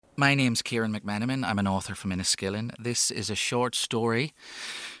My name's Ciarán McMenamin. I'm an author from Enniskillen. This is a short story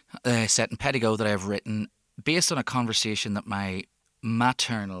set in Pettigo that I've written based on a conversation that my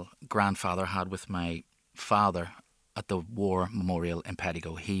maternal grandfather had with my father at the War Memorial in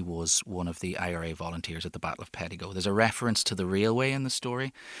Pettigo. He was one of the IRA volunteers at the Battle of Pettigo. There's a reference to the railway in the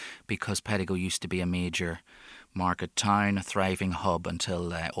story because Pettigo used to be a major market town, a thriving hub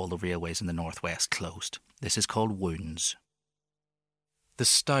until all the railways in the northwest closed. This is called Wounds. The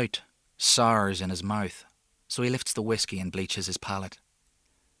stout sours in his mouth, so he lifts the whiskey and bleaches his palate.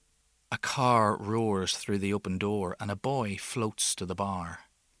 A car roars through the open door and a boy floats to the bar.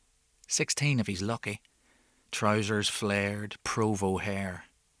 16 if he's lucky. Trousers flared, Provo hair.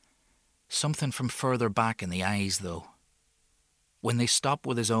 Something from further back in the eyes, though. When they stop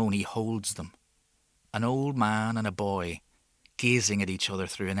with his own, he holds them. An old man and a boy, gazing at each other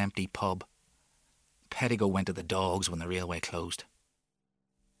through an empty pub. Pettigo went to the dogs when the railway closed.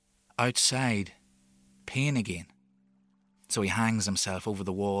 Outside, pain again. So he hangs himself over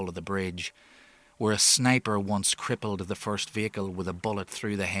the wall of the bridge, where a sniper once crippled the first vehicle with a bullet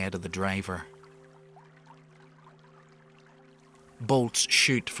through the head of the driver. Bolts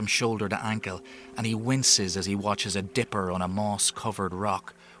shoot from shoulder to ankle, and he winces as he watches a dipper on a moss-covered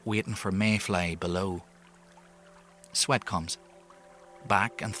rock, waiting for mayfly below. Sweat comes,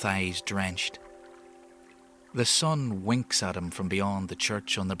 back and thighs drenched. The sun winks at him from beyond the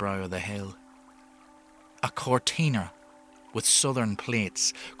church on the brow of the hill. A cortina with southern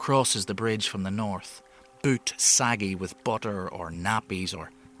plates crosses the bridge from the north, boot saggy with butter or nappies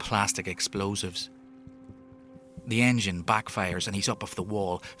or plastic explosives. The engine backfires and he's up off the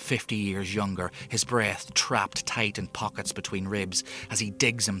wall, 50 years younger, his breath trapped tight in pockets between ribs as he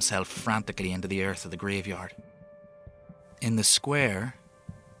digs himself frantically into the earth of the graveyard. In the square,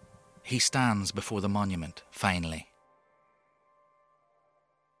 he stands before the monument, finally.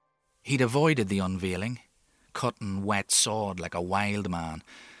 He'd avoided the unveiling, cutting wet sod like a wild man,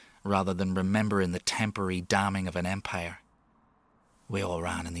 rather than remembering the temporary damning of an empire. We all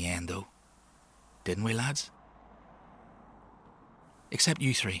ran in the end, though. Didn't we, lads? Except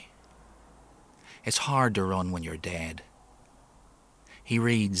you three. It's hard to run when you're dead. He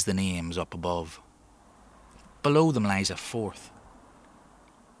reads the names up above. Below them lies a fourth.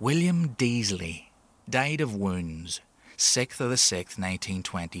 William Deasley died of wounds, 6th of the 6th,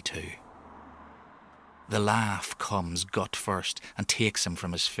 1922. The laugh comes gut first and takes him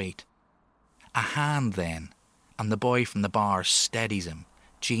from his feet. A hand then, and the boy from the bar steadies him,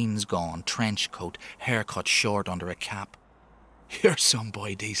 jeans gone, trench coat, haircut short under a cap. You're some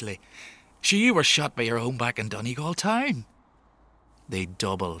boy, Deasley. Sure, you were shot by your own back in Donegal town. They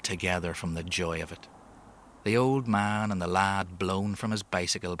double together from the joy of it. The old man and the lad blown from his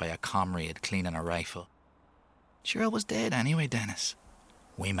bicycle by a comrade cleaning a rifle. Sure, I was dead anyway, Dennis.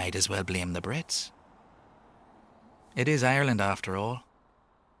 We might as well blame the Brits. It is Ireland after all.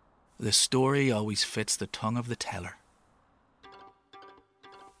 The story always fits the tongue of the teller.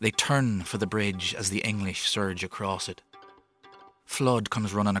 They turn for the bridge as the English surge across it. Flood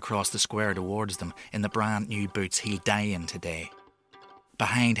comes running across the square towards them in the brand new boots he'll die in today.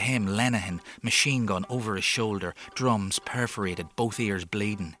 Behind him, Lenihan, machine gun over his shoulder, drums perforated, both ears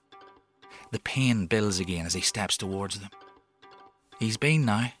bleeding. The pain builds again as he steps towards them. He's been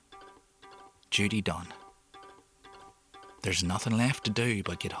now. Duty done. There's nothing left to do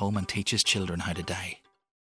but get home and teach his children how to die.